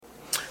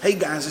Hey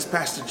guys, it's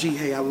Pastor G.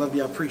 Hey, I love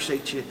you. I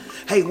appreciate you.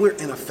 Hey, we're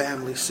in a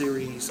family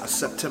series, a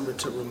September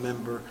to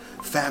Remember.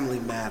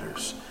 Family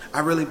matters. I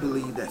really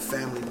believe that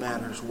family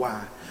matters.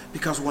 Why?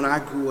 Because when I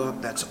grew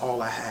up, that's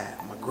all I had.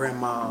 My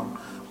grandmom,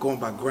 going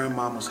by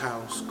grandmama's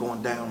house,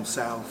 going down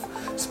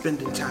south,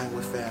 spending time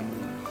with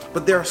family.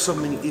 But there are so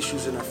many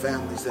issues in our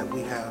families that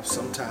we have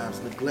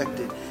sometimes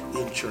neglected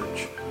in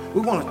church.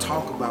 We want to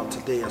talk about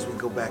today as we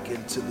go back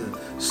into the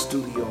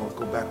studio or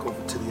go back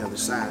over to the other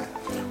side.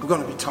 We're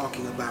going to be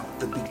talking about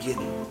the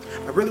beginning.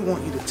 I really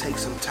want you to take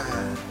some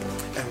time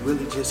and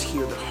really just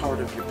hear the heart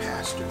of your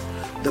pastor.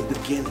 The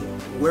beginning,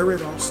 where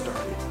it all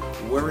started,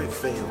 where it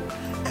failed,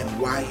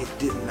 and why it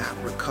did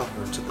not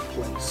recover to the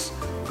place.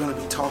 We're going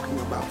to be talking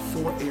about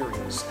 4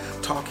 areas,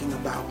 talking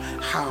about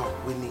how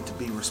we need to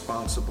be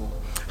responsible,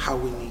 how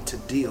we need to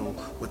deal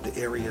with the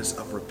areas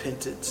of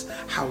repentance,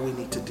 how we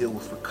need to deal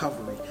with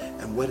recovery,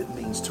 and what it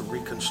means to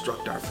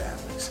reconstruct our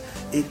families.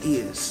 It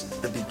is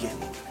the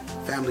beginning.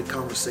 Family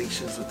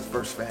Conversations with the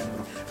First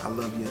Family. I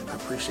love you. I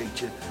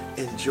appreciate you.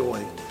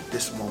 Enjoy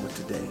this moment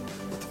today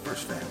with the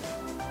First Family.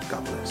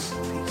 God bless.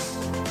 Peace.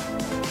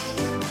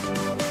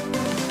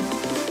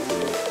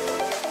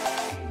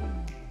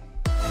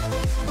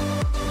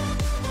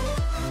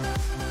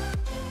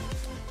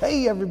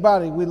 Hey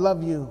everybody, we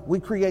love you. We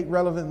create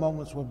relevant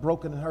moments where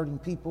broken and hurting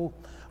people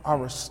are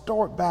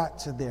restored back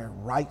to their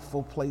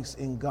rightful place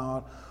in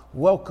God.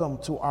 Welcome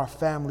to our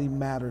Family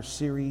Matters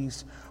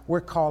series.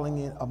 We're calling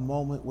it A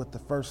Moment with the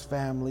First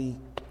Family,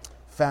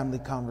 Family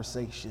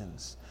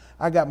Conversations.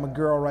 I got my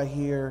girl right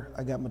here.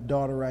 I got my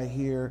daughter right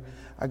here.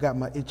 I got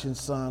my itching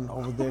son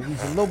over there.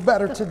 He's a little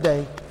better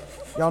today.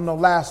 Y'all know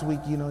last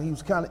week, he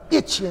was kind of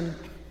itching.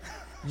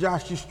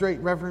 Josh, you straight,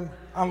 Reverend?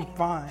 I'm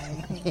fine.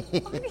 Why do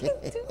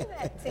you do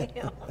that to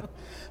him?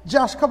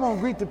 Josh, come on,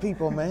 greet the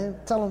people, man.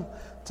 Tell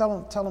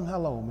them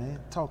hello, man.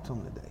 Talk to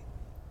them today.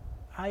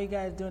 How you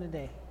guys doing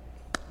today?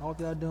 I hope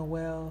y'all doing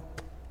well.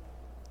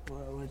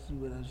 What else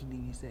you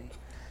need to say?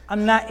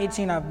 I'm not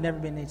itching. I've never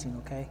been itching.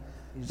 Okay.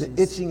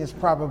 Itching is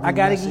probably. I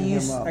gotta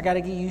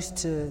get used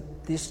to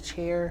this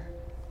chair,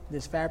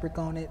 this fabric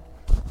on it,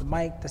 the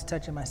mic that's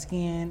touching my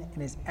skin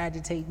and it's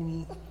agitating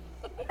me.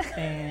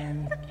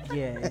 And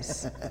yeah,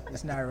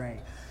 it's not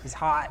right. It's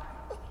hot.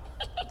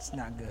 It's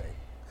not good.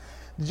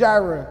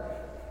 Jaira,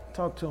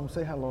 talk to him.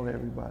 Say hello to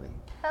everybody.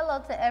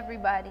 Hello to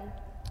everybody.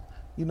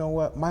 You know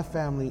what? My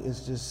family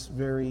is just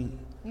very.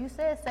 You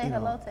said say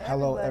hello to everybody.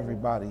 Hello,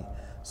 everybody.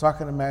 So I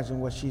can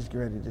imagine what she's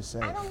ready to say.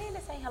 I don't need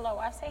to say hello.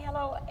 I say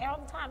hello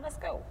all the time. Let's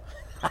go.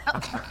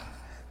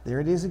 There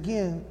it is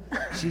again.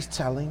 She's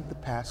telling the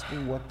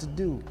pastor what to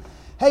do.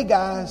 Hey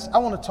guys, I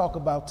want to talk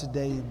about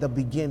today the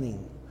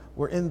beginning.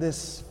 We're in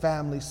this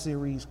family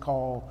series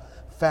called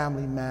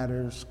Family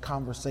Matters,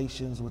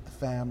 Conversations with the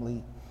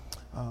Family.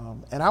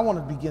 And I want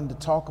to begin to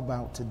talk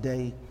about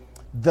today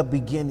the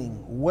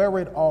beginning, where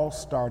it all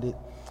started.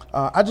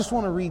 I just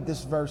want to read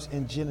this verse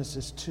in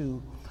Genesis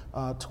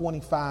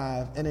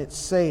 2:25, and it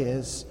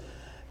says,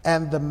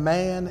 "And the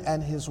man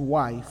and his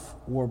wife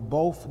were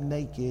both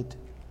naked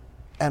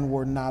and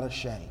were not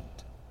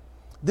ashamed."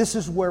 This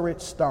is where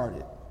it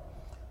started.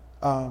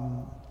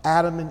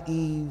 Adam and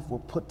Eve were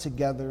put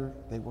together.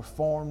 They were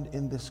formed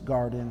in this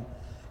garden.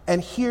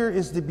 And here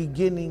is the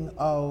beginning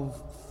of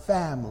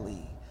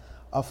family.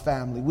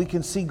 We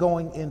can see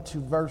going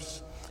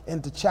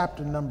into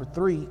chapter number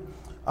 3,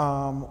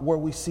 where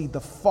we see the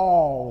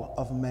fall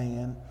of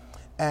man.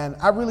 And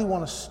I really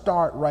want to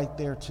start right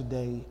there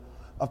today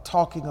of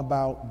talking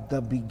about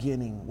the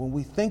beginning. When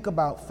we think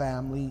about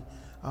family,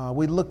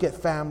 we look at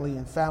family,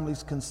 and family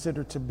is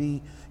considered to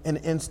be an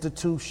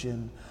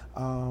institution,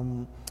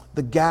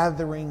 the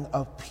gathering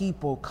of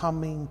people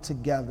coming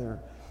together,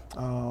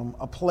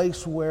 a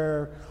place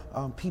where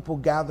people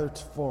gathered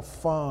for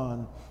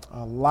fun,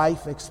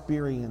 life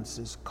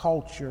experiences,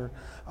 culture.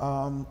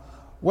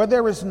 Where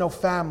there is no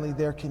family,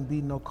 there can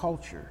be no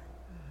culture.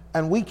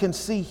 And we can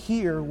see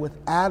here with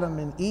Adam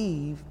and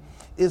Eve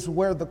is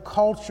where the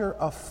culture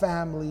of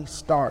family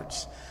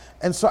starts.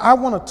 And so I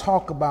want to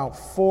talk about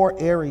 4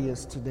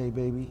 areas today,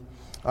 baby,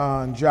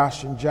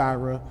 Josh and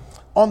Jaira,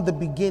 on the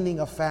beginning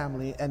of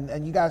family.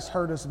 And you guys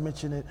heard us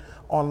mention it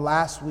on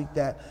last week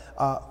that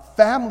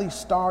family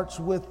starts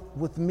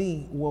with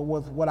me,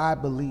 with what I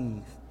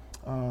believe.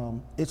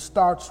 It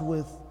starts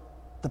with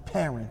the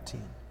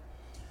parenting.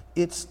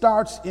 It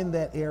starts in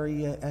that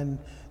area. And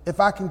if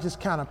I can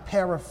just kind of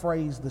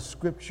paraphrase the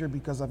scripture,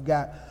 because I've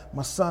got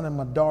my son and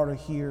my daughter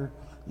here,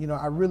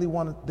 I really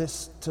wanted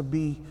this to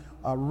be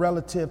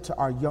relative to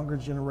our younger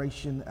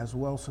generation as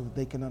well, so that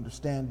they can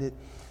understand it.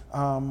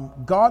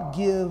 God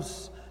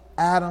gives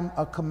Adam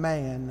a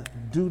command: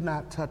 do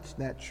not touch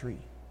that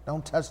tree.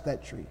 Don't touch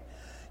that tree.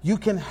 You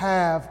can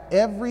have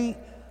every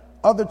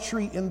other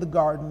tree in the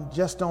garden,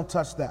 just don't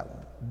touch that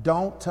one.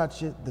 Don't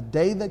touch it. The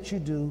day that you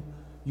do,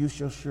 you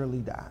shall surely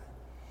die.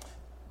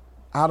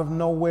 Out of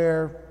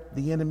nowhere,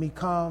 the enemy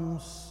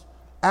comes.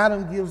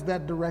 Adam gives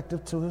that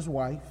directive to his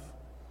wife.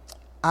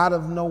 Out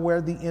of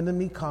nowhere, the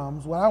enemy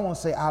comes. Well, I won't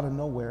say out of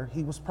nowhere.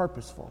 He was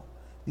purposeful.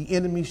 The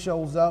enemy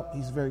shows up.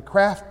 He's very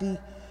crafty.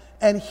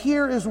 And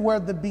here is where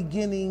the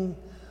beginning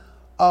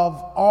of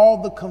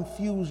all the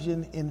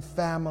confusion in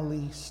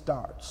family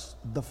starts.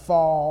 The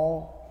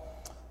fall,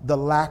 the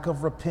lack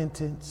of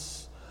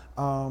repentance.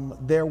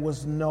 There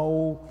was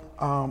no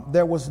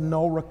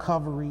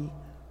recovery.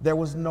 There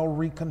was no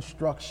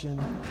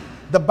reconstruction.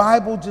 The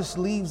Bible just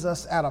leaves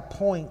us at a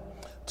point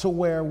to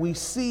where we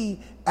see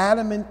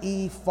Adam and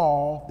Eve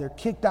fall. They're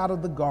kicked out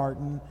of the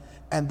garden,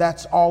 and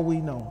that's all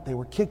we know. They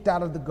were kicked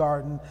out of the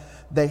garden.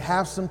 They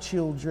have some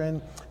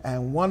children,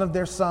 and one of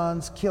their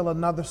sons kill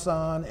another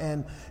son,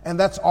 and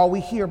that's all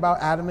we hear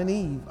about Adam and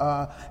Eve.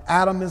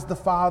 Adam is the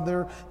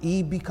father.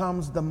 Eve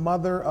becomes the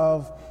mother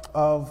of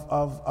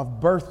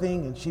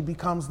birthing, and she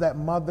becomes that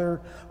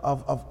mother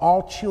of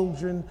all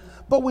children.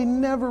 But we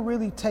never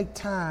really take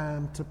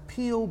time to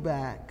peel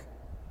back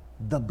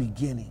the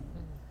beginning.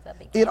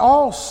 It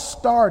all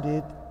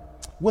started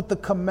with the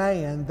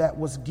command that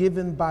was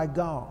given by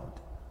God.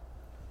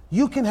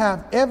 You can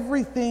have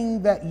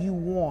everything that you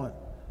want,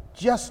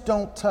 just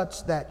don't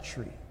touch that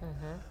tree.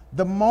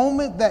 The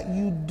moment that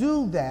you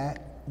do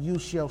that, you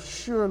shall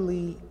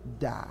surely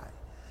die.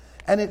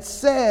 And it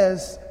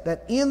says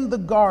that in the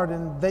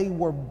garden, they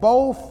were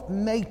both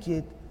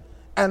naked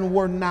and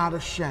were not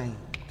ashamed.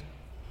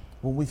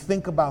 When we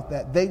think about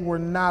that, they were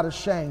not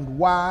ashamed.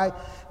 Why?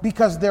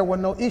 Because there were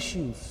no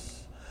issues.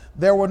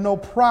 There were no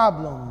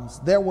problems.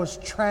 There was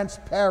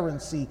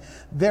transparency.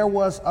 There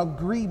was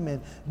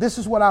agreement. This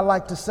is what I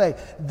like to say.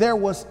 There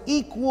was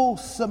equal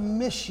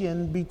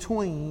submission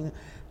between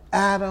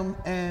Adam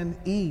and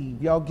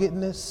Eve. Y'all getting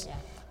this?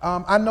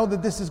 Yeah. I know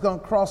that this is going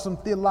to cross some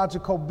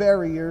theological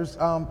barriers,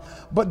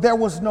 but there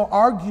was no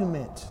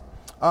argument.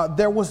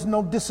 There was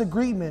no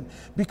disagreement,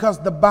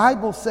 because the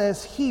Bible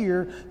says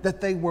here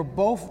that they were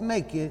both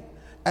naked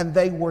and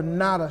they were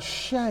not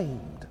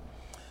ashamed.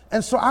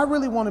 And so I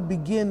really want to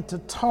begin to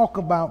talk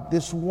about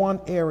this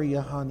one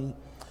area, honey,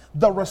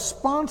 the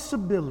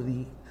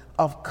responsibility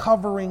of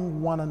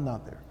covering one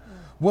another.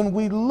 When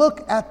we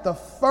look at the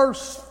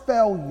first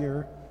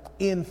failure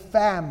in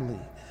family,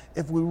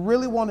 if we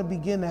really want to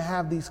begin to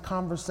have these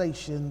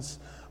conversations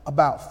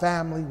about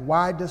family,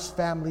 why does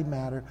family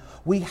matter,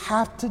 we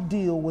have to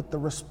deal with the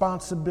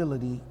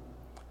responsibility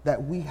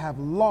that we have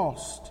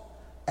lost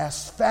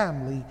as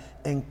family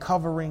in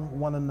covering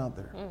one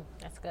another.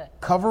 That's good.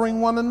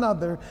 Covering one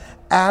another.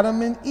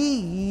 Adam and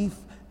Eve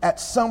at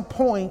some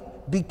point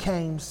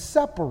became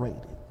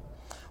separated.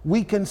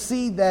 We can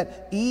see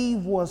that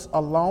Eve was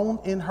alone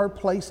in her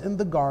place in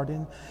the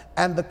garden,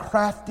 and the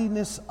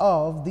craftiness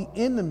of the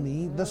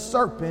enemy, the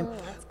serpent,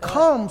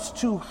 comes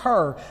to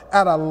her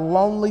at a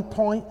lonely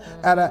point,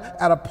 at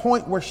a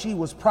point where she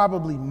was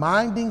probably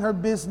minding her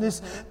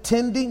business,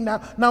 tending.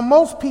 Now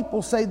most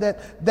people say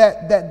that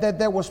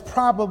there was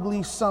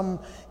probably some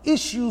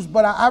issues,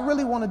 but I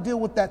really want to deal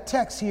with that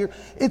text here.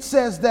 It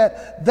says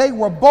that they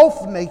were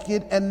both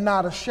naked and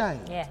not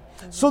ashamed. Yeah.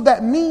 So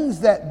that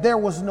means that there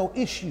was no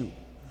issue.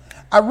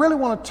 I really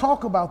want to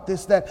talk about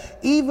this, that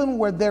even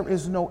where there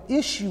is no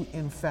issue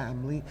in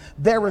family,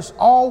 there is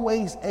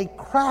always a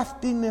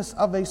craftiness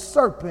of a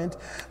serpent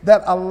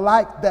that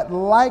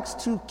likes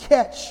to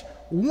catch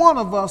one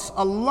of us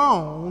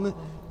alone,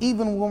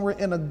 even when we're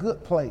in a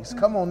good place.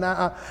 Come on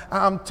now,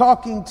 I'm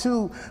talking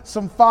to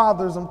some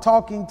fathers, I'm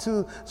talking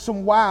to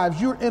some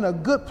wives. You're in a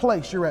good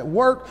place. You're at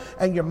work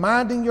and you're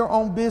minding your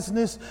own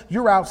business.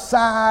 You're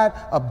outside,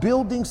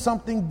 building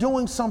something,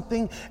 doing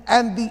something,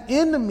 and the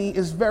enemy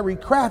is very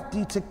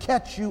crafty to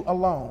catch you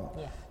alone.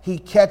 Yeah. He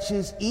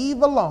catches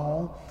Eve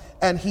alone,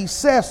 and he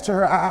says to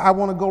her, I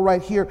want to go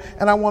right here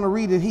and I want to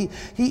read it.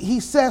 He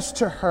says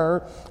to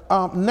her,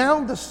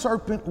 now the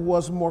serpent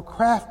was more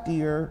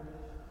craftier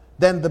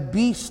than the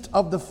beast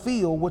of the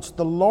field which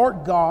the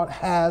Lord God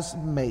has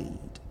made.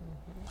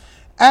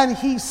 And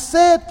he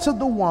said to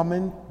the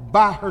woman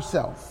by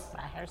herself,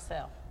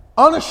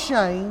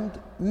 unashamed,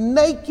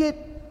 naked,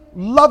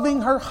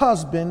 loving her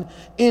husband,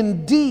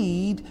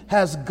 indeed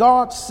has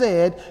God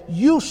said,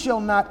 you shall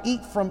not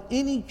eat from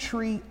any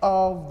tree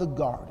of the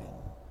garden.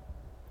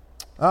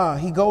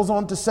 He goes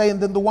on to say, and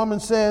then the woman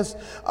says,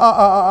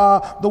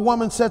 the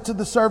woman said to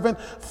the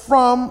servant,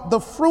 from the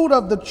fruit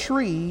of the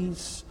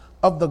trees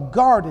of the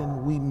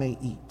garden we may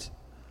eat,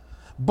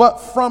 but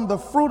from the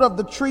fruit of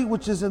the tree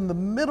which is in the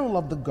middle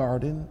of the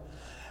garden,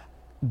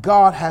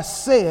 God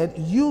has said,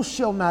 you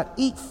shall not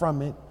eat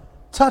from it,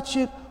 touch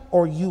it,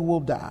 or you will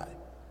die.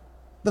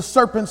 The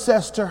serpent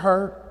says to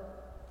her,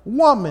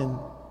 woman,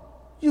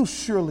 you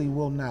surely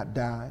will not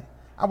die.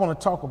 I want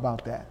to talk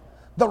about that.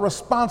 The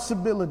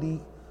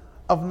responsibility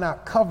of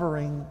not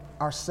covering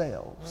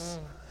ourselves.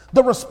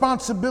 The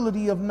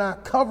responsibility of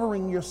not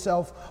covering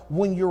yourself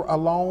when you're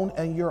alone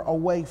and you're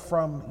away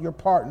from your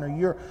partner.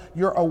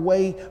 You're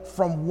away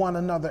from one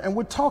another. And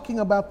we're talking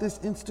about this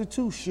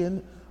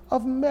institution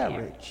of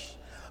marriage.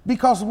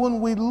 Because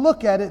when we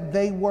look at it,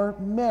 they were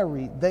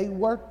married. They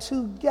were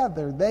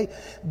together.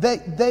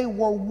 They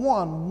were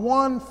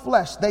one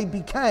flesh. They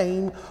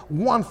became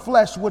one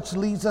flesh, which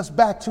leads us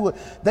back to it.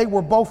 They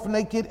were both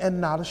naked and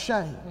not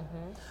ashamed.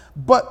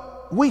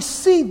 But we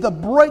see the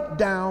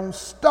breakdown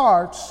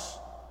starts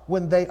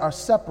when they are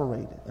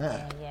separated.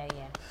 Yeah.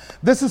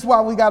 This is why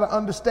we got to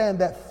understand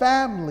that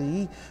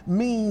family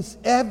means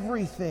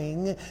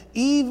everything,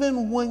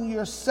 even when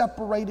you're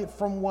separated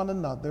from one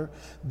another.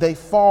 They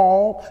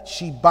fall,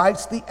 she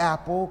bites the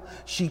apple,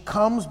 she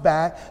comes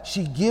back,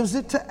 she gives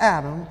it to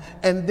Adam,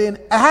 and then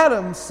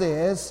Adam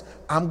says,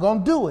 I'm going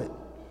to do it.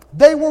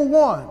 They were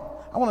one.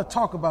 I want to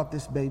talk about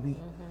this, baby.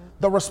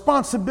 The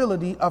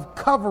responsibility of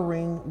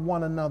covering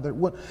one another.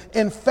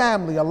 In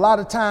family, a lot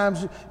of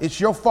times it's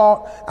your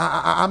fault.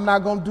 I'm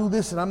not going to do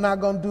this, and I'm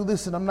not going to do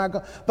this, and I'm not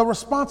going. The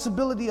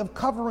responsibility of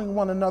covering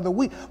one another.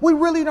 We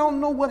really don't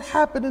know what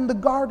happened in the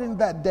garden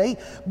that day,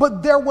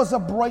 but there was a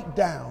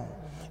breakdown.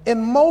 In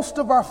most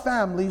of our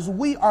families,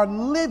 we are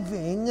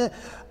living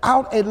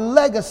out a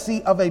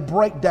legacy of a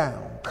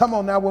breakdown. Come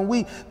on now, when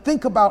we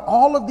think about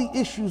all of the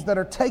issues that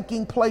are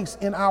taking place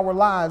in our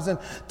lives and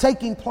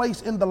taking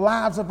place in the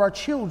lives of our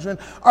children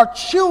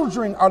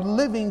are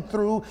living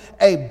through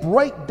a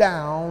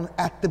breakdown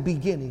at the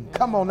beginning.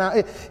 Come on now,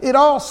 it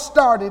all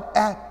started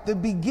at the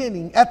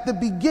beginning. At the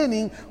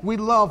beginning, we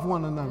loved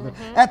one another.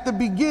 At the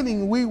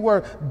beginning, we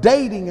were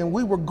dating and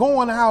we were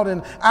going out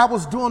and I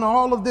was doing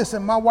all of this,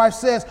 and my wife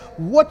says,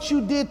 what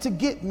you did to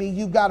get me,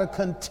 you got to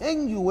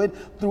continue it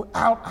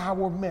throughout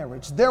our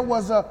marriage. There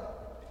was a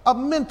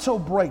mental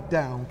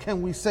breakdown,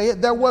 can we say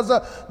it? There was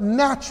a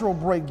natural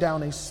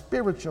breakdown, a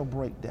spiritual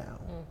breakdown.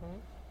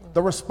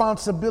 The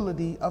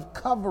responsibility of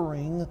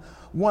covering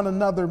one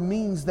another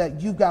means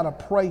that you got to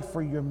pray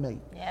for your mate.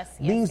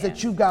 Means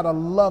that you got to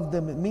love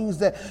them. It means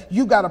that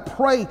you got to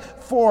pray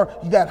for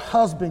that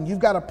husband. You've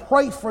got to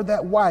pray for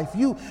that wife.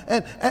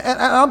 And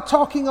I'm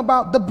talking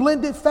about the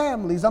blended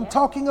families. I'm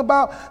talking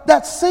about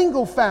that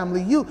single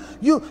family.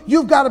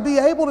 You've got to be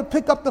able to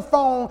pick up the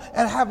phone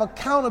and have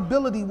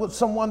accountability with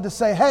someone to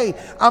say, hey,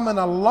 I'm in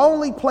a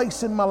lonely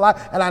place in my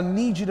life and I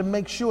need you to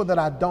make sure that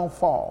I don't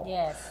fall.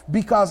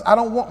 Because I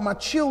don't want my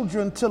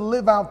children to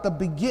live out the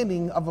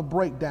beginning of a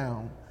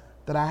breakdown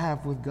that I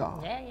have with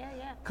God.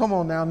 Come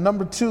on now.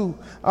 Number two,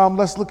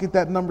 let's look at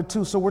that number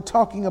two. So we're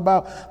talking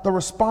about the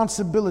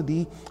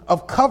responsibility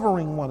of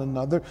covering one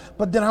another,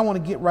 but then I want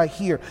to get right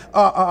here.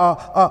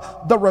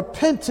 The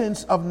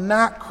repentance of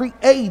not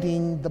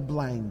creating the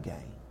blame game.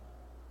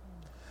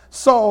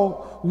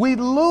 So we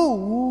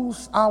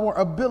lose our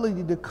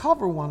ability to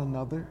cover one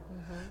another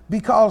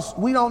because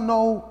we don't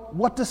know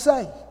what to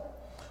say.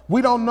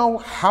 We don't know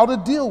how to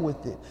deal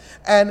with it.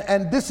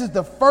 And this is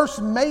the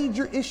first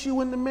major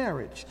issue in the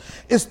marriage.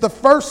 It's the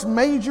first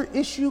major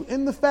issue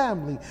in the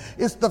family.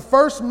 It's the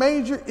first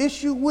major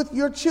issue with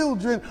your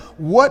children.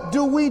 What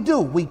do?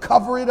 We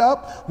cover it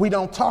up. We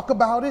don't talk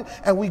about it.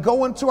 And we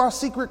go into our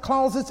secret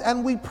closets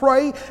and we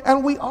pray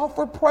and we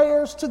offer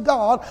prayers to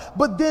God.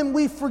 But then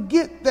we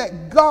forget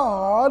that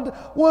God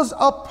was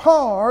a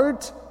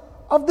part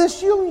of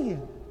this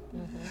union.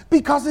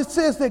 Because it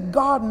says that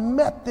God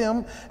met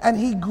them and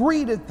he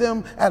greeted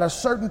them at a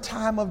certain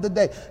time of the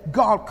day.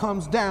 God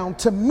comes down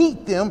to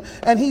meet them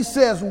and he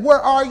says, where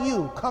are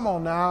you? Come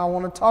on now, I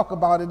want to talk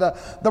about it.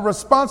 The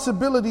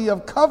responsibility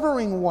of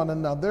covering one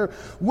another.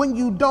 When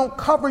you don't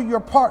cover your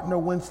partner,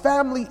 when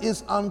family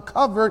is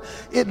uncovered,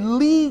 it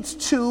leads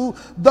to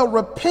the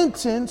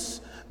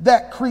repentance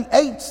that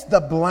creates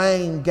the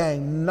blame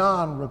game,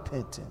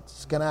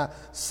 non-repentance. Can I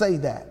say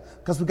that?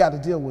 Because we got to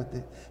deal with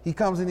it. He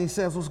comes and he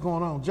says, what's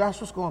going on? Josh,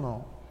 what's going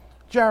on?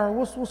 Jared,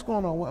 what's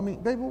going on? I mean,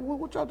 baby,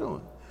 what y'all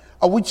doing?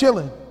 Oh, we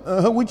chilling.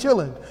 We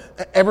chilling.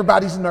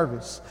 Everybody's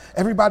nervous.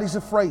 Everybody's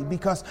afraid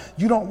because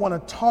you don't want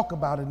to talk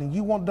about it and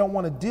you don't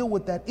want to deal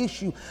with that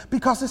issue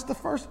because it's the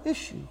first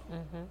issue.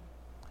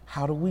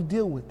 How do we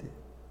deal with it?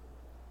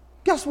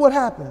 Guess what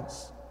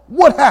happens?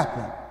 What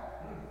happened?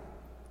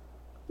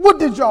 What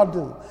did y'all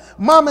do?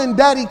 Mom and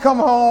daddy come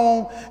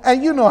home,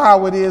 and you know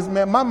how it is,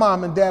 man. My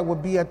mom and dad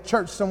would be at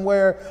church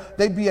somewhere.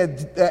 They'd be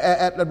at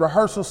a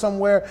rehearsal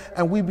somewhere,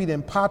 and we'd be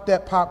then pop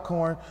that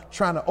popcorn,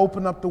 trying to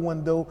open up the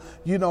window.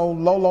 You know,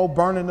 Lolo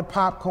burning the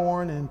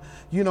popcorn, and,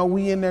 you know,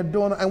 we in there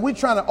doing it. And we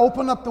trying to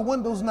open up the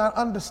windows, not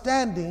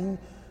understanding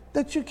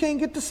that you can't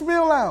get the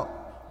smell out.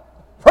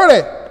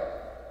 Freddie,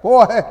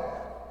 boy.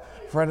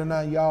 Freddie and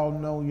I, y'all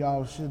know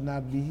y'all should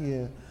not be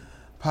here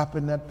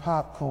popping that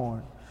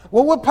popcorn.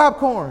 Well, what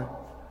popcorn?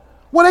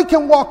 Well, they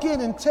can walk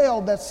in and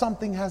tell that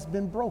something has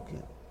been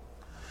broken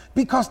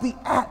because the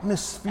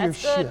atmosphere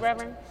shifted.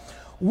 Reverend.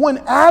 When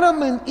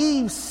Adam and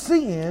Eve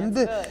sinned,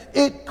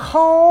 it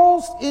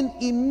caused an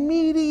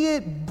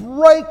immediate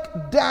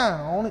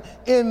breakdown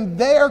in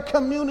their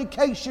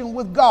communication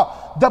with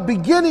God. The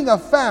beginning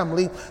of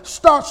family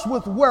starts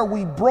with where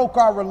we broke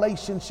our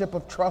relationship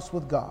of trust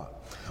with God.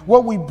 Where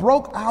we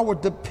broke our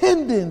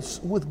dependence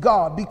with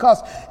God,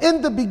 because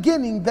in the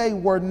beginning they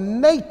were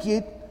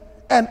naked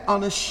and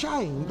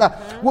unashamed.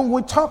 When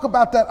we talk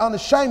about that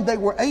unashamed, they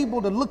were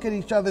able to look at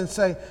each other and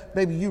say,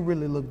 baby, you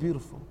really look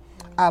beautiful.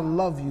 I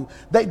love you.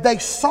 They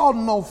saw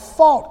no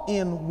fault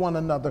in one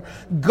another.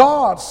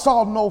 God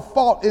saw no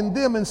fault in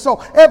them. And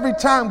so every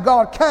time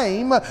God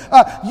came,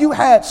 you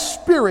had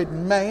spirit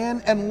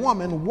man and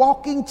woman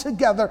walking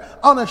together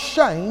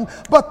unashamed.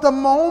 But the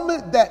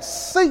moment that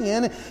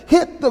sin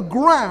hit the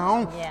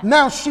ground,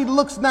 now he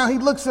looks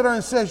at her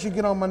and says, you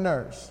get on my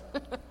nerves.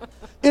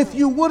 If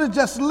you would have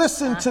just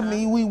listened to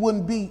me, we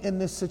wouldn't be in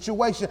this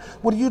situation.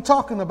 What are you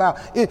talking about?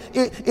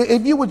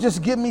 If you would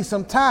just give me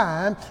some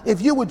time,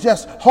 if you would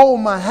just hold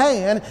my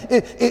hand,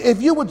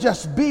 if you would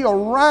just be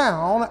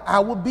around, I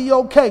would be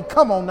okay.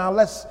 Come on now,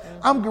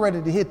 I'm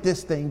ready to hit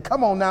this thing.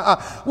 Come on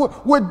now.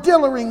 We're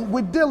dealing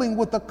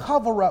with a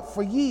cover-up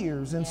for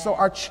years. And so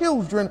our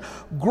children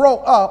grow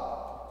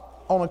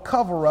up on a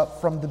cover-up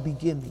from the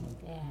beginning.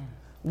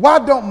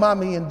 Why don't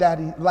mommy and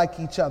daddy like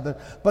each other,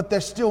 but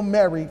they're still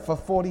married for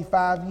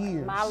 45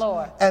 years? My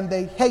Lord. And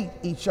they hate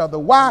each other.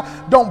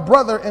 Why don't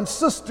brother and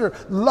sister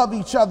love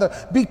each other?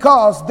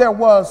 Because there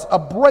was a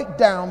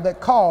breakdown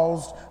that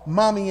caused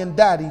mommy and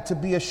daddy to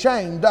be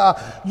ashamed.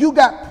 You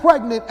got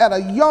pregnant at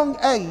a young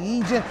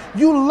age and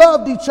you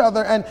loved each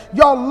other and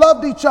y'all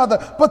loved each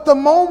other. But the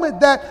moment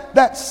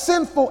that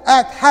sinful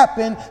act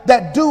happened,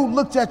 that dude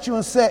looked at you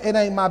and said, it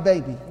ain't my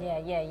baby.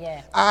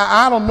 Yeah.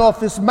 I don't know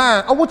if it's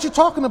mine. Oh, what you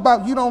talking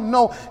about? You don't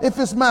know if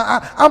it's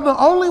mine. I'm the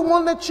only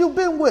one that you've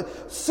been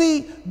with.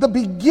 See, the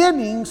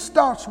beginning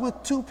starts with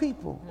two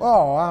people.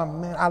 Oh,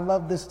 man, I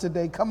love this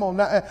today. Come on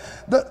now.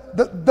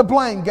 The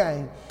blame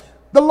game.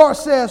 The Lord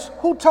says,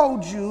 who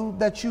told you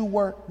that you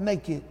were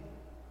naked?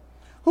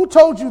 Who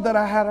told you that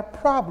I had a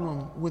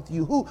problem with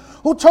you?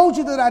 Who told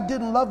you that I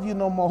didn't love you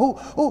no more?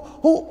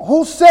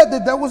 Who said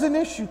that there was an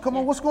issue? Come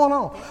on, what's going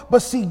on? But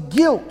see,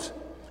 guilt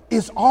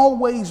is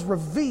always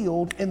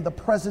revealed in the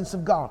presence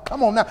of God.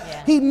 Come on now.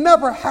 He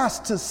never has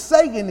to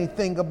say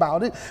anything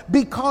about it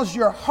because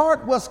your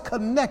heart was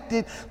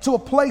connected to a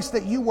place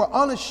that you were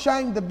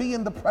unashamed to be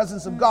in the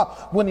presence of God.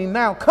 When he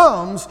now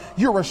comes,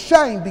 you're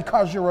ashamed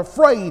because you're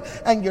afraid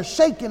and you're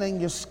shaking and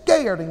you're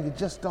scared and you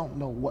just don't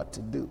know what to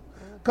do.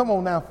 Come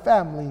on now,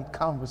 family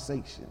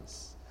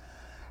conversations.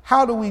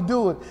 How do we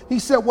do it? He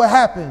said, what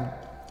happened?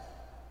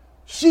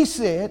 She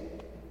said,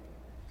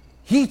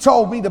 he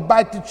told me to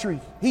bite the tree.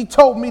 He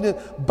told me to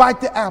bite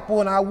the apple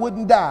and I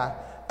wouldn't die.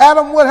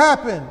 Adam, what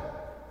happened?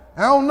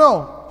 I don't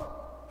know.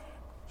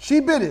 She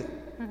bit it.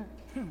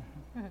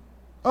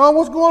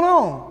 What's going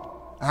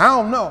on? I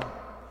don't know.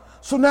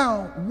 So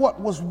now what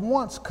was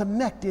once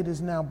connected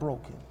is now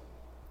broken.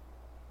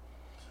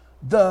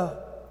 The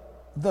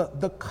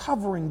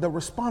covering, the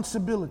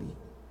responsibility,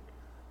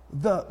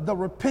 the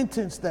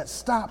repentance that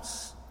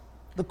stops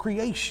the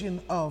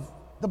creation of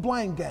the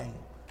blame game.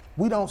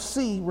 We don't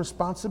see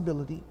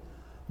responsibility.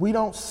 We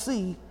don't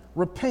see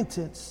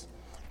repentance.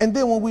 And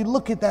then when we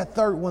look at that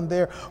third one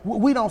there,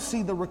 we don't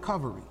see the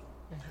recovery.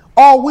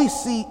 All we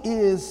see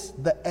is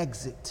the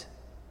exit.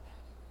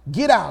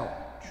 Get out.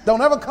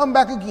 Don't ever come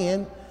back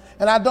again.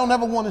 And I don't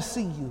ever want to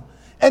see you.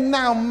 And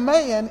now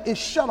man is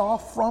shut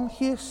off from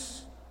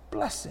his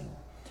blessing.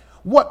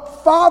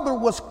 What father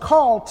was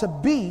called to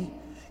be,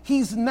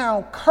 he's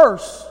now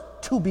cursed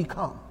to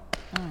become.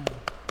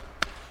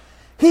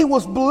 He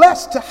was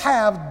blessed to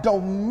have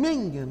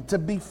dominion, to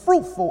be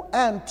fruitful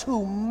and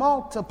to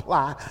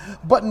multiply.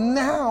 But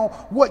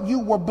now what you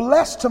were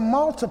blessed to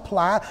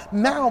multiply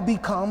now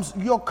becomes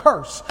your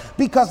curse.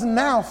 Because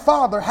now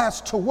father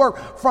has to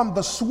work from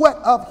the sweat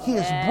of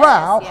his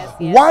brow.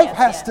 Wife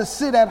has to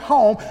sit at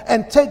home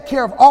and take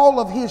care of all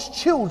of his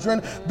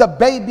children, the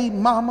baby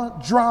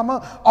mama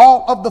drama,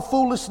 all of the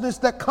foolishness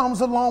that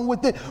comes along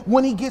with it.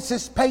 When he gets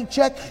his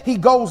paycheck, he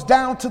goes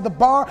down to the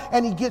bar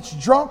and he gets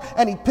drunk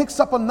and he picks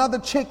up another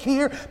chick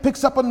here,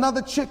 picks up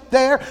another chick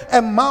there,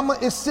 and mama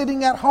is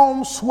sitting at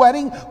home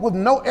sweating with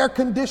no air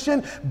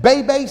condition,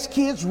 baby's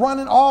kids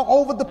running all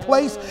over the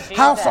place,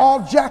 house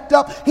all jacked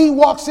up. He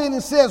walks in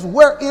and says,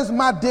 where is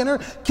my dinner?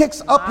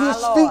 Kicks up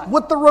his feet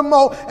with the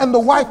remote, and the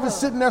wife is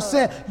sitting there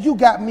saying, you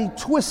got me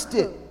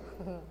twisted.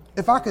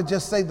 If I could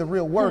just say the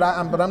real word,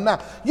 but I'm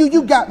not.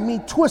 You got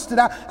me twisted.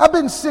 I've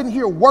been sitting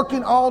here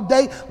working all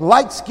day,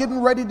 lights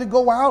getting ready to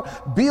go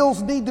out,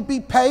 bills need to be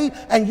paid,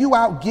 and you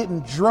out getting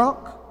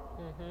drunk.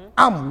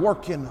 I'm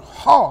working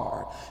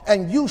hard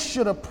and you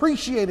should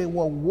appreciate it.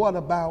 Well, what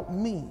about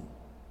me?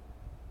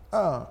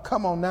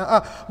 Come on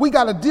now. We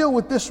got to deal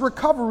with this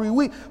recovery.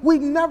 We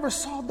never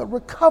saw the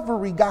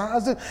recovery,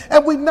 guys,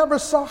 and we never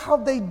saw how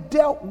they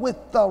dealt with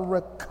the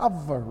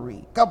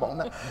recovery. Come on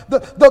now.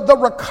 The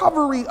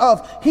recovery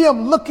of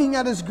him looking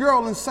at his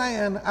girl and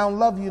saying, I don't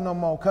love you no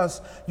more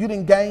because you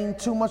didn't gain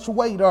too much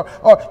weight or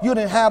you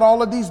didn't have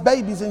all of these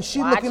babies. And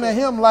she looking at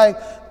him like,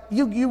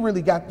 you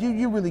really got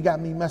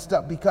me messed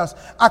up, because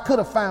I could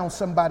have found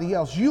somebody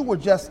else. You were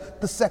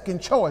just the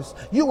second choice.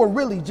 You were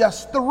really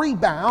just the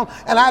rebound,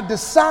 and I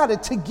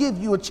decided to give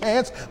you a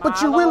chance,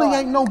 but you really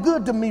ain't no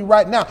good to me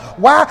right now.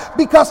 Why?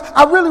 Because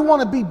I really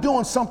want to be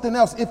doing something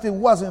else if it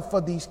wasn't for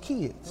these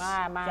kids.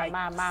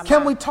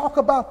 Can we talk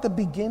about the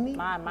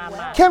beginning?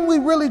 Can we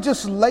really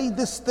just lay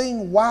this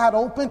thing wide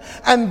open?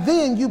 And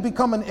then you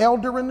become an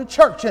elder in the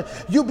church, and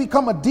you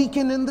become a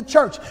deacon in the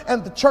church,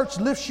 and the church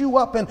lifts you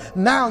up, and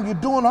now you're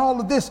doing all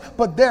of this,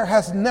 but there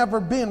has never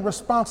been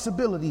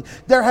responsibility.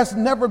 There has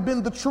never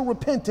been the true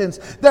repentance.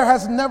 There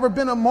has never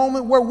been a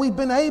moment where we've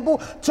been able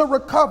to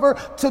recover,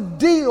 to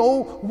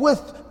deal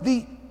with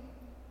the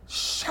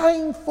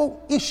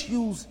shameful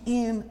issues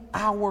in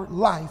our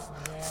life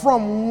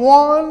from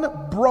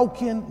one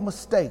broken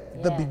mistake.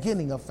 The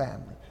beginning of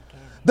family.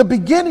 The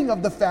beginning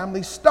of the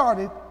family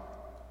started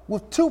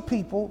with two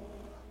people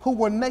who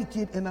were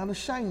naked and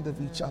unashamed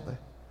of each other.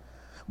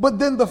 But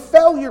then the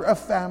failure of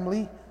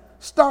family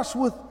starts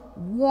with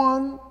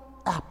one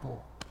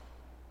apple.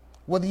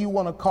 Whether you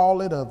want to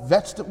call it a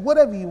vegetable,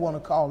 whatever you want to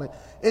call it,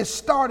 it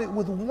started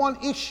with one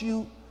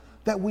issue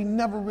that we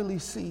never really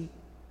see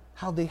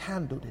how they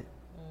handled it.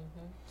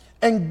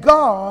 And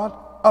God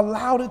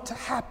allowed it to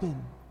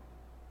happen.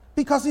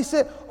 Because he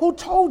said, who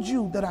told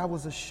you that I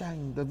was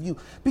ashamed of you?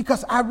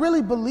 Because I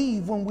really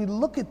believe when we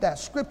look at that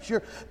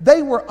scripture,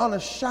 they were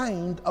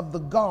unashamed of the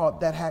God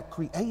that had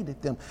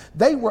created them.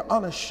 They were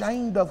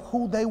unashamed of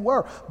who they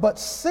were. But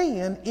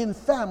sin in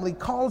family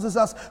causes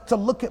us to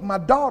look at my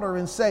daughter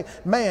and say,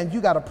 man,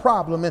 you got a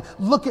problem. And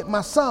look at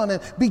my son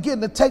and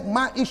begin to take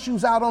my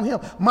issues out on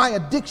him. My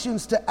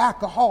addictions to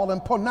alcohol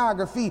and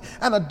pornography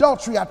and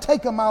adultery, I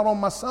take them out on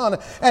my son.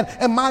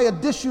 And my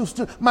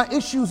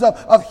issues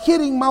of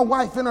hitting my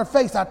wife in her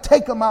face, I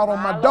take them out on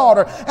my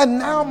daughter. And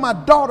now my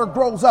daughter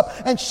grows up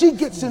and she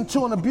gets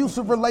into an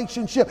abusive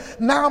relationship.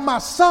 Now my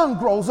son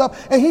grows up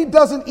and he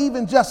doesn't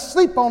even just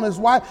sleep on his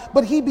wife,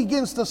 but he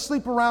begins to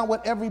sleep around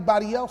with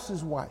everybody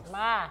else's wife.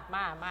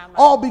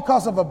 All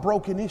because of a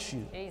broken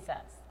issue. Jesus.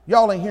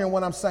 Y'all ain't hearing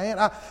what I'm saying.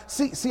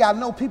 I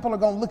know people are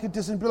going to look at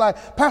this and be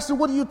like, Pastor,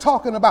 what are you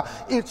talking about?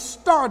 It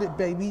started,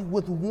 baby,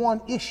 with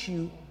one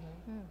issue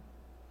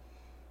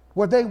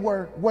where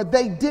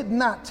they did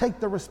not take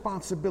the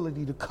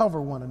responsibility to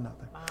cover one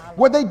another,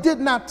 where they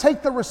did not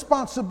take the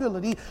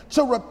responsibility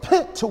to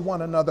repent to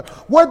one another,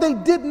 where they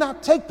did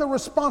not take the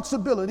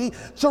responsibility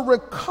to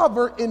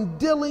recover in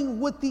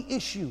dealing with the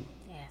issue.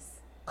 Yes.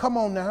 Come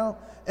on now.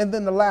 And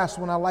then the last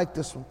one, I like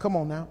this one. Come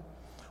on now.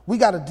 We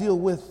got to deal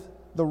with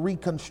the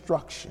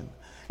reconstruction.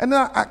 And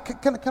then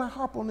can I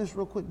harp on this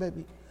real quick,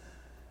 baby?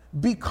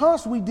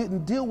 Because we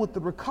didn't deal with the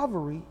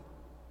recovery,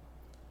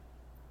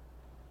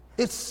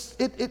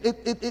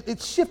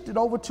 it shifted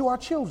over to our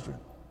children,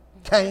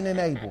 Cain and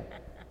Abel.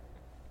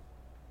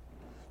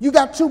 You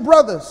got two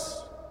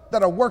brothers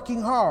that are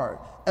working hard,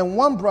 and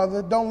one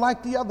brother don't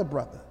like the other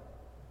brother.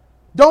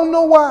 Don't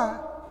know why.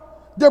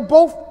 They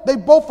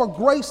both are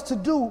graced to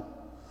do,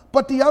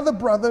 but the other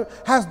brother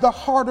has the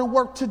harder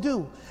work to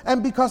do.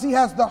 And because he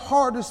has the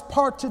hardest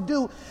part to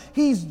do,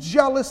 he's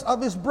jealous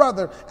of his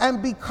brother.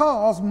 And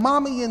because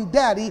mommy and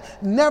daddy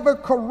never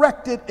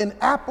corrected an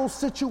apple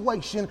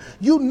situation,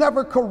 you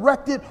never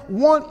corrected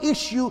one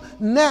issue,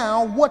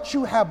 now what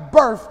you have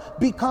birthed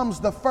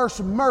becomes the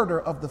first murder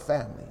of the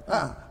family.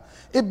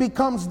 It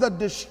becomes the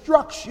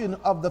destruction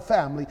of the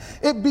family.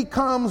 It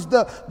becomes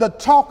the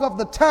talk of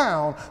the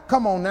town.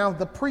 Come on now,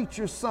 the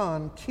preacher's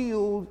son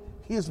killed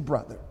his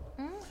brother.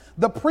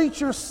 The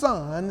preacher's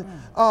son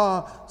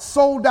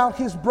sold out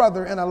his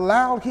brother and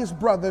allowed his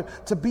brother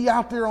to be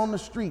out there on the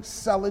streets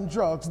selling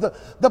drugs.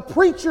 The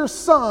preacher's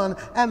son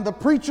and the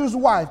preacher's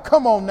wife,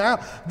 come on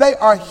now, they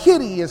are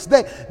hideous.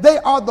 They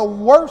are the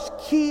worst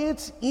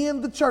kids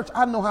in the church.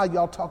 I know how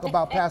y'all talk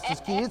about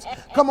pastors' kids.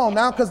 Come on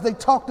now, because they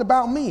talked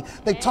about me.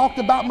 They talked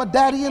about my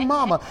daddy and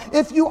mama.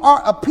 If you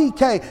are a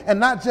PK and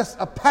not just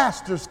a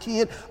pastor's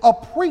kid, a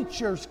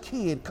preacher's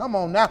kid, come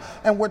on now.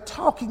 And we're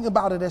talking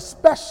about it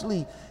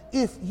especially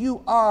if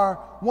you are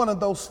one of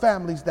those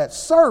families that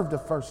served the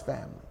first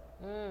family.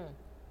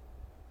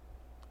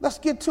 Let's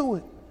get to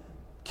it.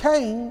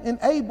 Cain and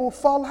Abel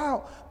fall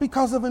out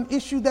because of an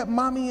issue that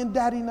mommy and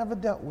daddy never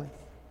dealt with.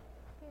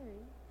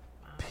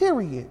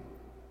 Period.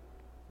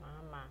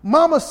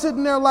 Mama's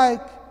sitting there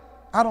like,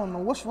 I don't know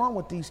what's wrong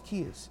with these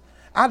kids.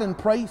 I done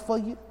prayed for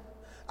you.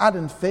 I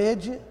done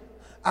fed you.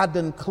 I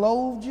done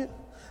clothed you.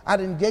 I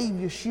done gave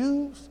you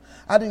shoes.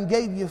 I done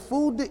gave you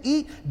food to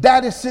eat.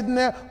 Daddy's sitting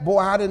there, boy,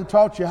 I done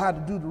taught you how to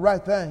do the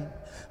right thing.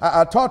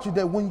 I taught you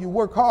that when you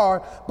work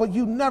hard, but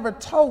you never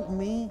told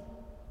me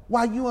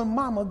why you and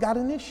mama got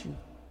an issue.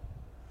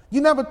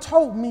 You never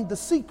told me the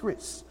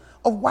secrets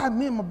of why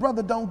me and my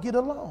brother don't get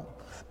along.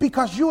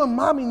 Because you and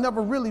mommy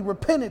never really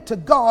repented to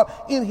God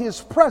in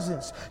his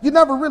presence. You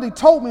never really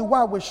told me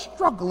why we're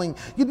struggling.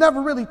 You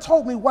never really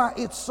told me why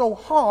it's so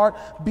hard,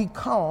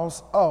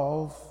 because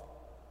of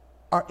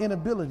our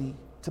inability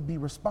to be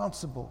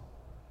responsible,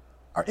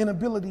 our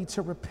inability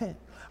to repent,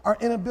 our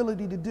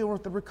inability to deal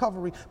with the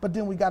recovery, but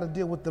then we got to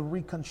deal with the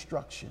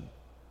reconstruction.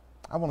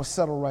 I want to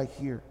settle right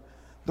here.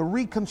 The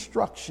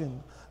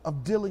reconstruction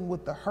of dealing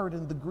with the hurt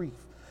and the grief.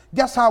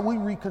 Guess how we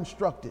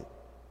reconstruct it?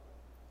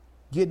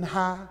 Getting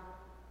high,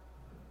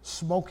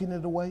 smoking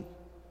it away,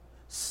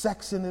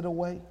 sexing it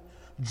away,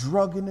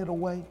 drugging it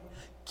away,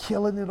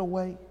 killing it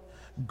away,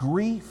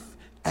 grief,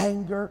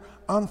 anger,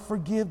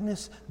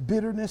 unforgiveness,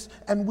 bitterness,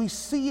 and we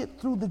see it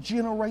through the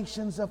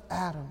generations of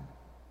Adam.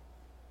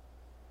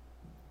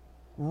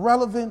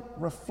 Relevant,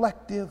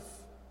 reflective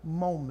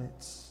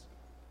moments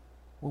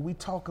where we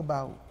talk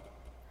about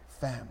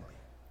family.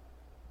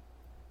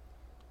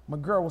 My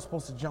girl was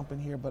supposed to jump in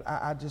here, but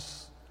I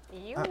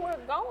were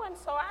going,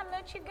 so I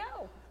let you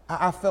go.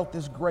 I felt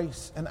this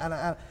grace, and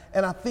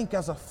I think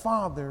as a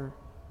father,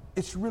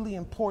 it's really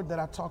important that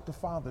I talk to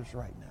fathers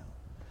right now.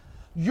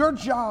 Your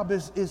job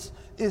is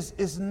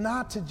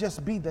not to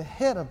just be the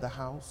head of the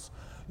house.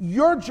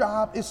 Your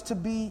job is to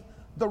be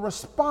the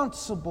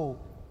responsible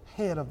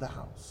head of the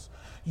house.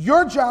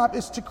 Your job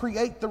is to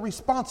create the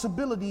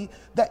responsibility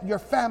that your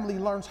family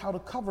learns how to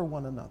cover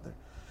one another.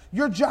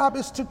 Your job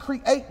is to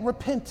create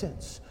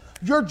repentance.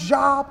 Your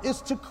job is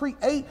to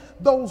create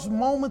those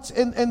moments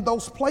and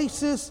those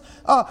places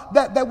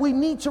that we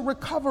need to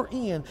recover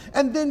in.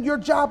 And then your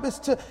job is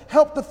to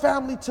help the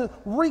family to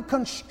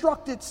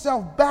reconstruct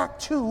itself back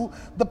to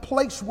the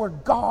place where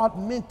God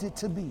meant it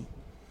to be.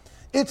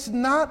 It's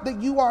not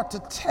that you are to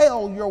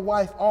tell your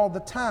wife all the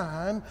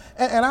time.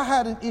 And I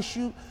had an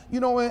issue,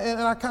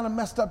 and I kind of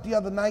messed up the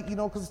other night, because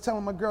I was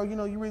telling my girl,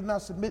 you're really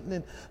not submitting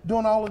and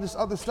doing all of this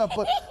other stuff.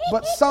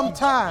 But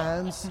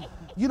sometimes,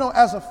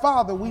 as a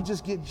father, we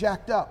just get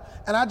jacked up.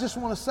 And I just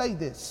want to say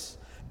this.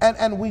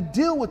 And we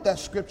deal with that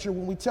scripture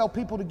when we tell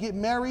people to get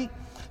married.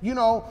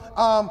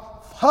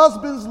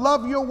 Husbands,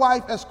 love your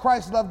wife as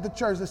Christ loved the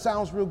church. It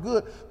sounds real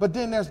good. But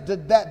then there's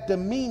that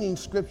demeaning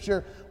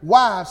scripture,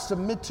 wives,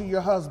 submit to your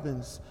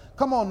husbands.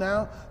 Come on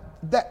now.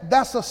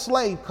 That's a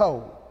slave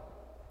code.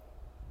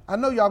 I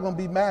know y'all going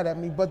to be mad at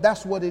me, but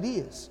that's what it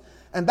is.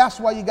 And that's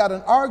why you got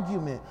an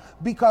argument,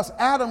 because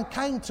Adam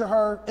came to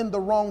her in the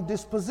wrong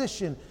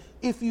disposition.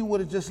 If you would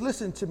have just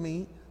listened to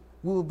me,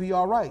 we would be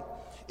all right.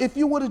 If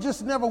you would have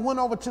just never went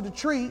over to the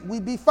tree,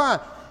 we'd be fine.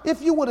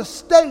 If you would have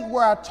stayed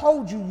where I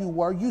told you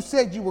were, you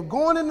said you were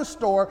going in the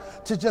store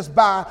to just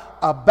buy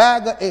a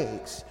bag of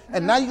eggs.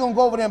 And now you're going to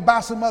go over there and buy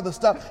some other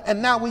stuff.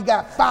 And now we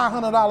got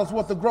 $500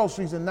 worth of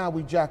groceries, and now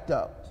we jacked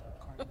up.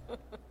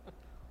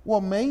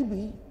 Well,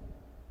 maybe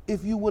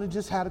if you would have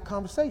just had a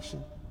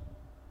conversation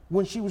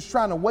when she was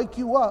trying to wake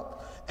you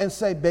up and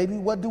say, baby,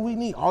 what do we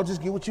need? I'll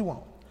just get what you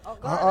want. Or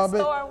go to the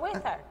store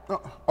with her.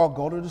 Or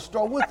go to the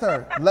store with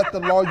her. Let the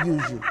Lord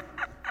use you.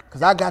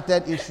 Because I got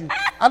that issue.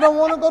 I don't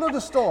want to go to the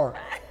store.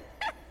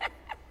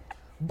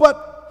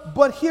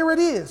 But here it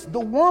is. The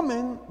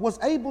woman was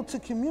able to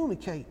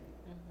communicate.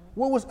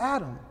 Where was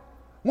Adam?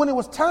 When it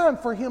was time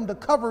for him to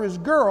cover his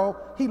girl,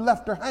 he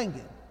left her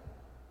hanging.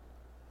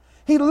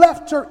 He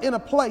left her in a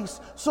place.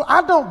 So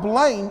I don't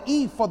blame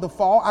Eve for the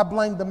fall. I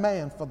blame the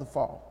man for the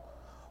fall.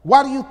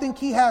 Why do you think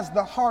he has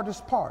the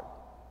hardest part?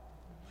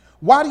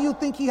 Why do you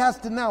think he has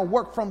to now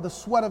work from the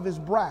sweat of his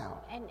brow?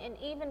 And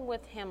even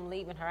with him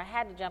leaving her, I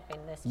had to jump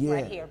in this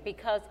right here,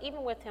 because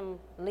even with him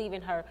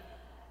leaving her,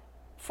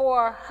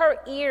 for her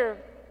ear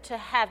to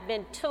have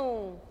been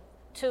tuned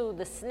to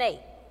the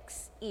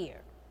snake's ear,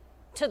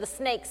 to the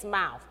snake's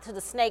mouth, to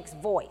the snake's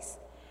voice,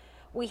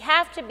 we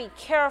have to be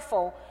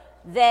careful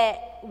that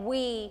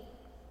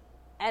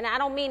and I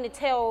don't mean to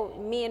tell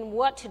men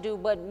what to do,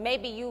 but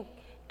maybe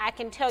I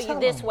can tell you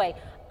this way.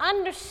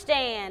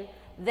 Understand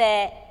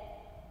that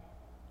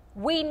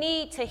we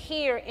need to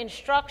hear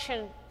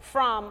instruction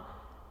from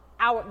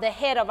the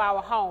head of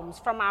our homes,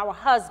 from our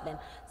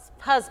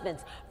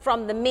husbands,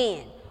 from the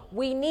men.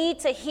 We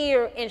need to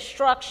hear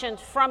instructions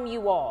from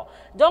you all.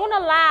 Don't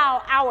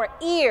allow our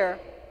ear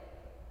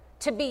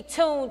to be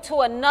tuned to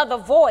another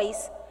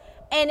voice,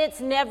 and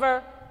it's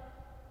never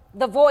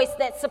the voice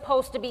that's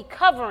supposed to be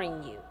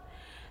covering you.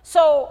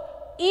 So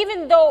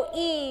even though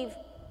Eve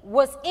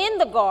was in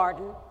the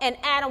garden and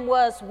Adam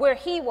was where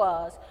he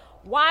was,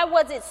 why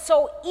was it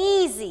so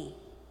easy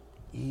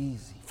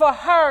for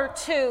her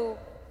to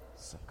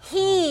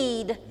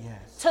heed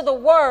to the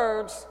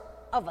words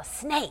of a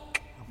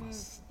snake?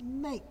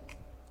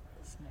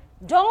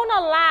 Don't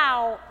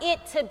allow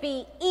it to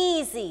be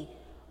easy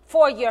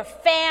for your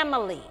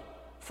family,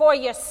 for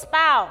your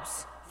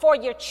spouse, for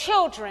your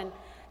children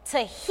to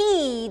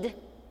heed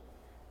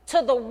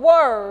to the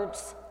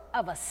words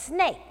of a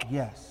snake.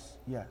 Yes.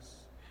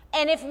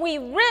 And if we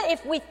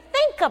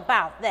think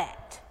about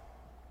that,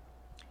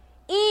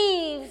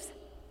 Eve's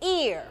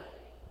ear,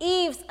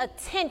 Eve's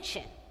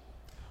attention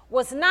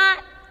was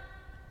not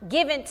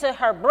given to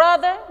her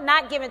brother,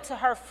 not given to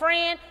her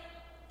friend.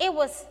 It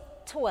was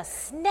to a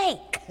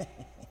snake.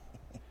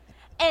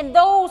 And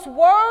those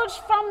words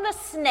from the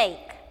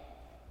snake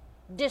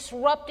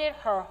disrupted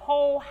her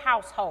whole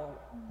household.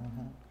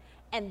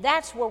 And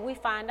that's where we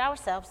find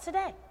ourselves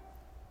today.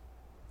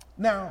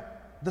 Now,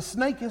 the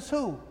snake is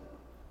who?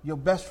 Your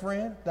best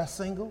friend that's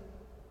single?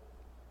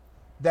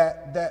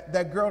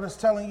 That girl that's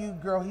telling you,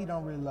 girl, he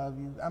don't really love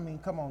you. I mean,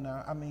 come on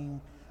now. I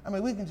mean, I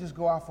mean, we can just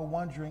go out for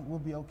one drink, we'll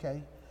be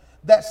okay.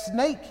 That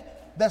snake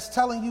that's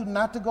telling you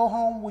not to go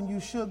home when you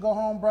should go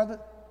home, brother,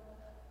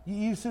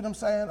 you see what I'm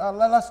saying?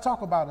 Let's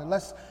talk about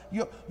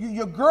it.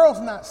 Your girl's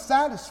not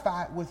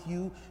satisfied with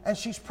you, and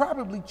she's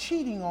probably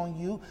cheating on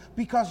you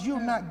because you're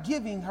not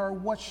giving her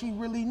what she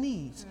really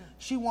needs.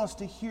 She wants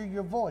to hear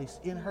your voice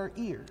in her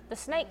ear. The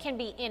snake can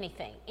be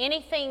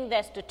anything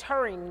that's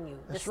deterring you.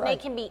 That's the snake right.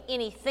 can be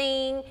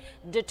anything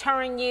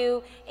deterring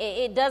you.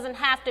 It doesn't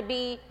have to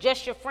be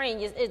just your friend.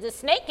 The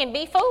snake can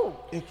be food.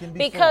 It can be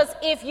because food.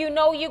 if you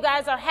know you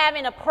guys are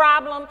having a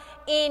problem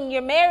in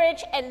your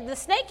marriage, and the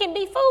snake can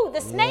be food. The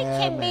snake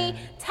can be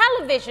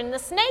television. The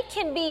snake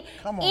can be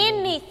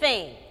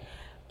anything.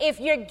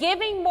 If you're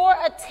giving more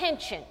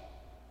attention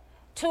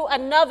to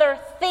another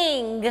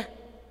thing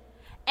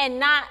and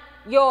not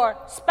your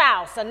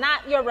spouse, or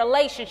not your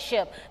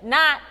relationship,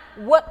 not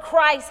what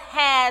Christ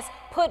has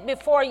put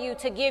before you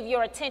to give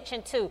your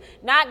attention to,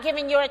 not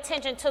giving your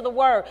attention to the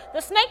word,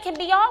 the snake can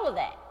be all of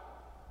that.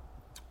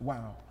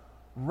 Wow.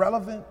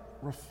 Relevant,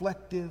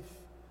 reflective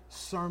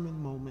sermon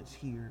moments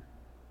here,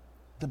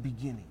 the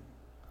beginning.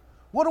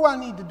 What do I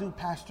need to do,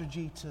 Pastor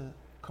G, to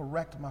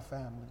correct my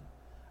family?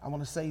 I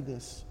want to say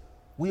this.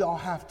 We all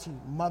have to,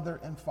 mother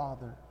and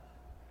father,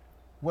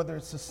 whether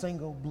it's a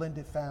single,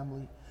 blended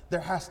family, there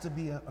has to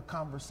be a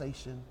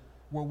conversation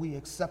where we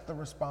accept the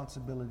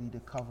responsibility to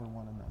cover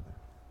one another.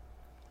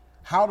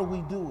 How do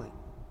we do it?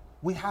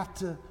 We have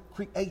to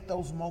create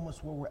those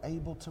moments where we're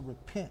able to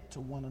repent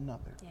to one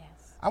another.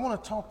 Yes. I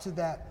want to talk to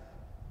that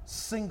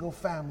single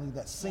family,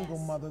 that single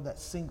mother, that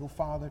single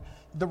father.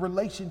 The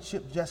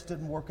relationship just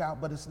didn't work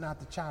out, but it's not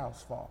the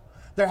child's fault.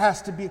 There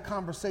has to be a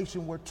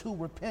conversation where two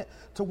repent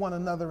to one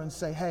another and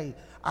say, hey,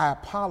 I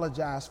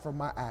apologize for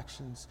my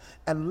actions,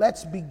 and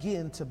let's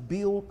begin to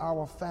build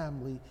our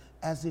family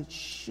as it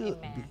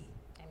should be.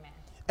 Amen.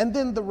 And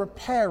then the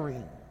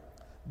repairing,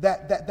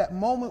 that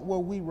moment where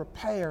we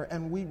repair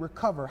and we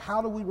recover.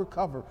 How do we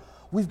recover?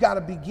 We've got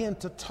to begin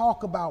to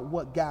talk about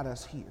what got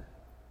us here.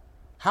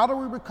 How do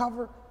we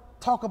recover?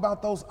 Talk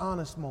about those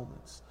honest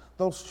moments,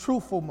 those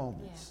truthful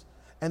moments.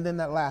 And then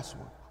that last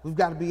one, we've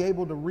got to be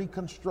able to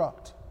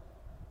reconstruct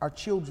our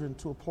children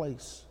to a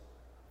place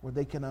where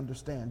they can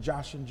understand.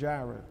 Josh and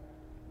Jared,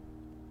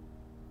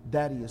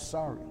 Daddy is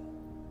sorry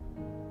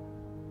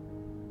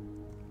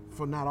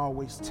for not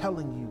always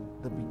telling you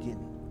the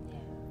beginning.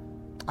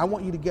 I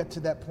want you to get to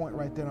that point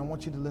right there. I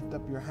want you to lift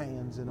up your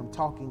hands, and I'm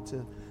talking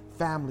to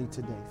family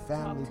today.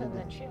 Family Talk to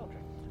today. the children.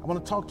 I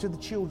want to talk to the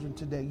children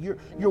today.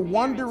 You're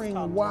wondering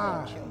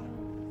why.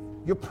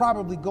 You're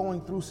probably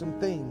going through some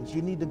things.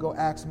 You need to go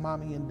ask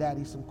mommy and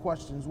daddy some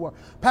questions. Well,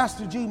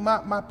 Pastor G,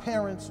 my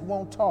parents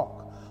won't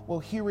talk. Well,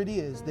 here it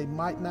is. They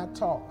might not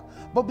talk.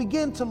 But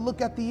begin to look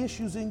at the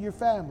issues in your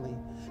family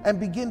and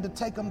begin to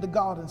take them to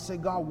God and say,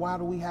 God, why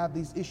do we have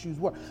these issues?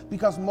 Well,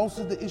 because most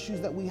of the issues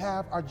that we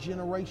have are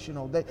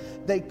generational.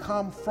 They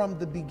come from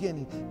the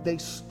beginning. They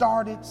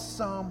started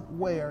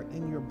somewhere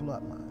in your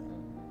bloodline.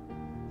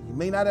 You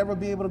may not ever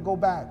be able to go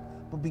back,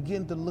 but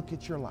begin to look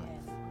at your life.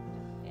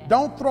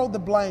 Don't throw the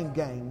blame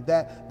game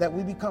that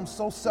we become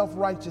so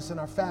self-righteous in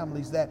our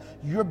families that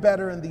you're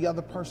better and the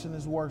other person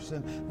is worse.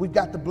 And we've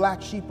got the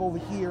black sheep over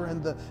here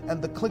and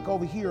the clique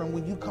over here. And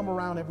when you come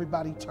around,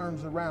 everybody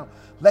turns around.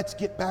 Let's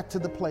get back to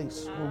the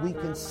place where we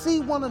can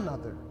see one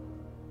another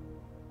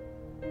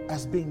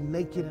as being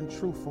naked and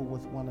truthful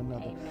with one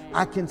another. Amen.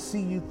 I can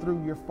see you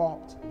through your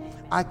fault.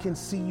 I can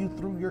see you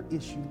through your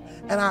issue.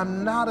 And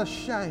I'm not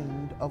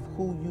ashamed of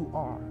who you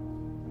are.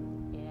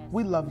 Yes.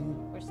 We love you.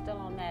 We're still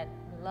on that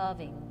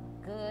loving,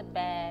 good,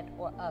 bad,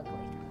 or ugly.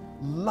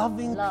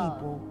 Loving Love.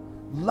 people,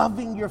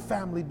 loving your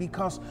family,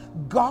 because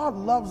God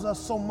loves us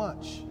so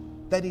much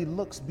that he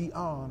looks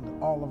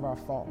beyond all of our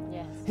fault.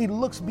 Yes. He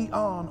looks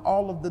beyond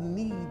all of the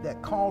need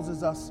that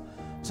causes us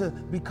to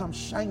become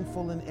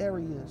shameful in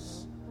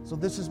areas. So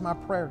this is my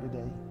prayer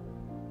today,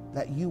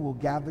 that you will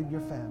gather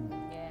your family,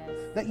 Yes.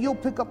 that you'll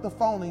pick up the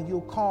phone and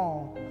you'll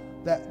call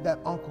that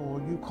uncle,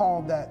 or you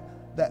call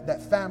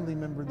that family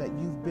member that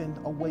you've been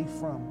away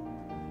from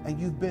and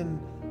you've been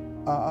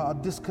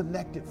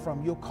disconnected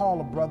from. You'll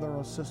call a brother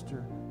or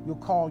sister. You'll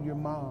call your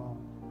mom.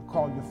 You'll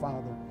call your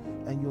father,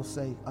 and you'll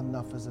say,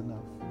 enough is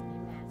enough.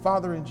 Amen.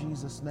 Father, in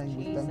Jesus' name,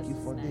 we thank you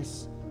Jesus' for name.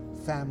 this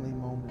family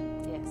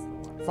moment. Yes,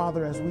 Lord.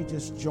 Father, as we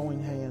just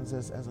join hands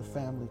as a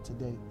family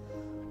today,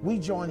 we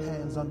join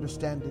hands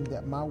understanding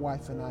that my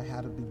wife and I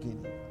had a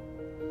beginning.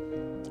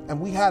 And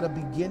we had a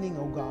beginning,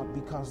 oh God,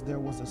 because there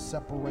was a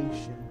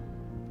separation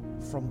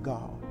from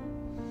God.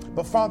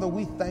 But Father,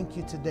 we thank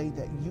you today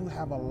that you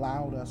have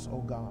allowed us,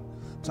 oh God,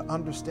 to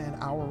understand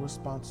our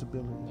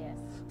responsibility. Yes.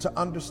 To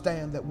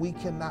understand that we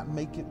cannot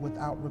make it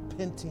without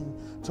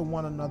repenting to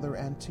one another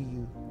and to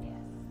you. Yes.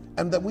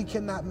 And that we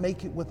cannot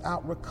make it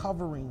without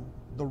recovering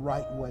the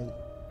right way,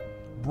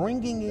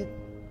 bringing it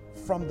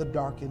from the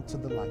dark into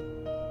the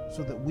light,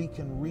 so that we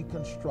can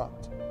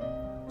reconstruct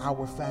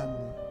our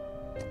family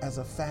as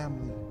a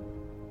family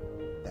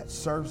that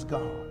serves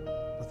God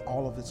with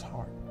all of its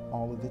heart,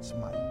 all of its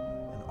might,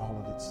 and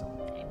all of its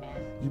soul. Amen.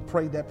 you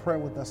prayed that prayer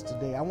with us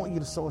today. I want you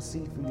to sow a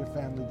seed for your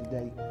family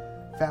today.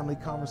 Family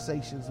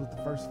conversations with the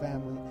First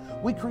Family.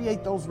 We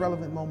create those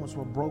relevant moments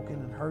where broken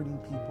and hurting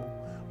people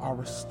are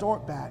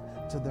restored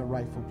back to their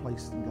rightful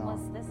place in God.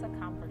 Was this a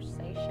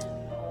conversation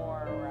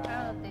or?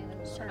 I don't think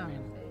it's a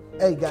conversation.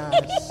 Hey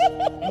guys,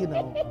 you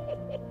know,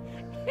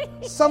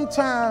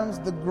 sometimes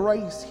the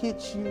grace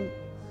hits you,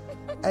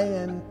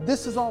 and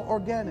this is all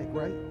organic,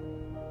 right?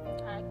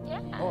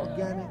 Yeah.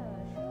 Organic.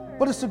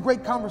 But it's a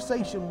great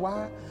conversation.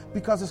 Why?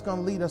 Because it's going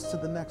to lead us to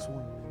the next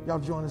one. Y'all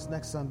join us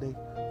next Sunday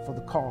for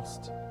The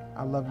Cost.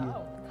 I love you.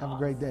 Have a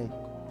great day.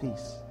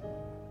 Peace.